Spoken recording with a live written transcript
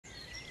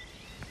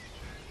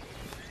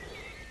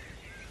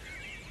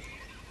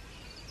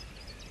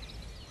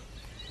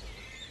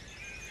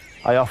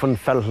I often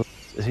felt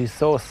he's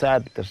so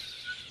sad that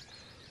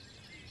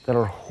there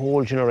are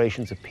whole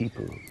generations of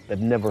people that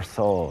never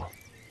saw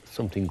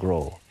something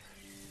grow.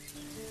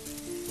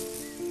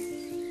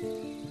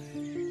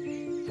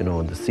 You know,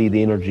 and to see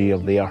the energy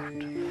of the earth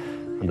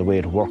and the way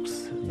it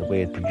works and the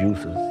way it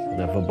produces and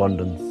have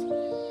abundance.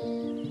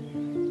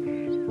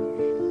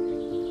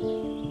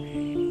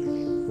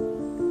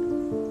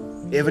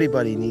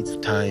 Everybody needs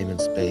time and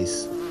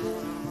space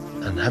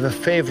and have a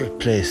favourite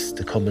place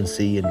to come and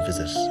see and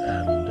visit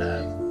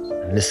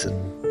and listen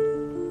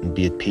and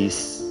be at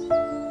peace.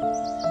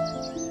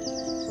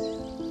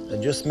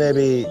 And just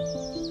maybe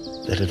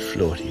let it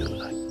flow to you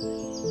like.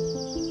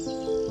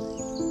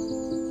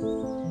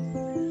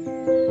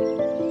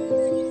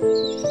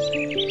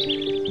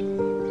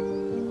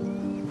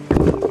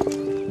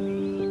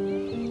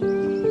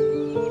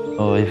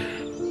 Oh,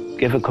 I've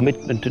given a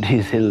commitment to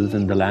these hills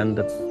and the land.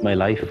 That's my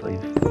life.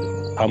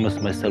 I've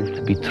promised myself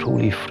to be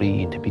truly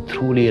free, to be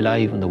truly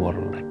alive in the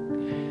world,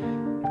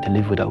 like, to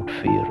live without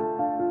fear.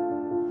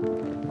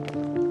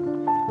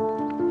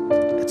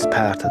 It's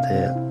part of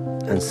the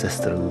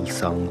ancestral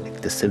song,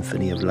 like the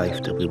symphony of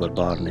life that we were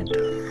born into.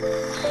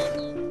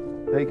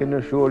 I can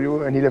assure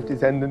you, and he left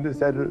his hand in the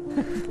saddle,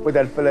 but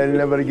that fella will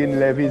never again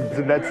leave his,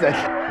 and that's it.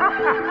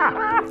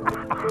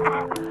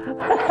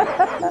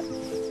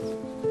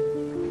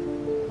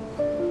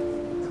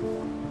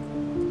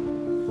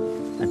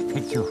 And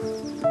thank you,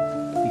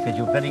 because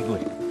you're very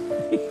good.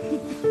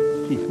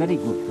 He's very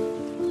good.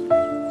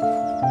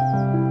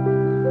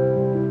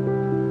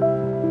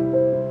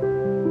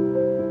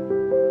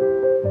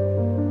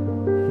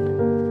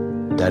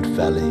 That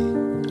valley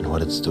and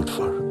what it stood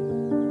for.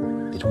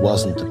 It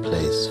wasn't a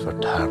place for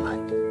tarmac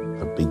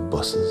or big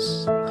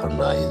buses or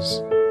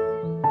knives.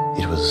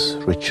 It was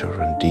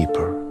richer and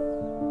deeper.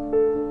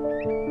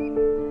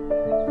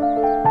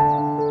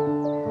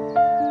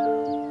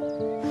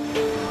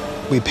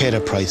 We paid a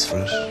price for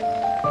it.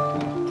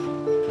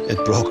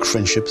 It broke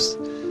friendships.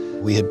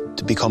 We had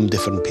to become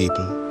different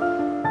people.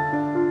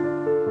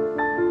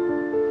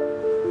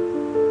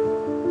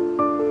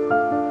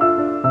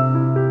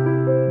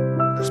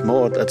 There's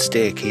more at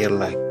stake here,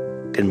 like,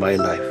 in my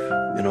life.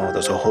 You know,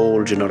 there's a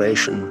whole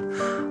generation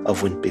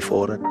of went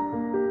before it.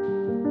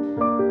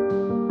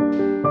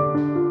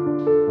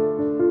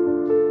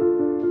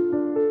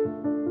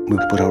 We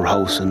put our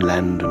house and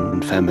land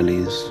and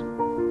families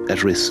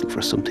at risk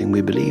for something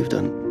we believed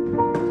in.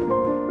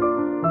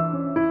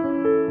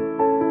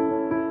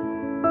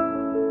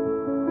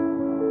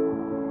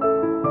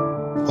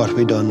 What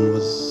we done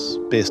was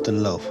based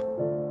on love.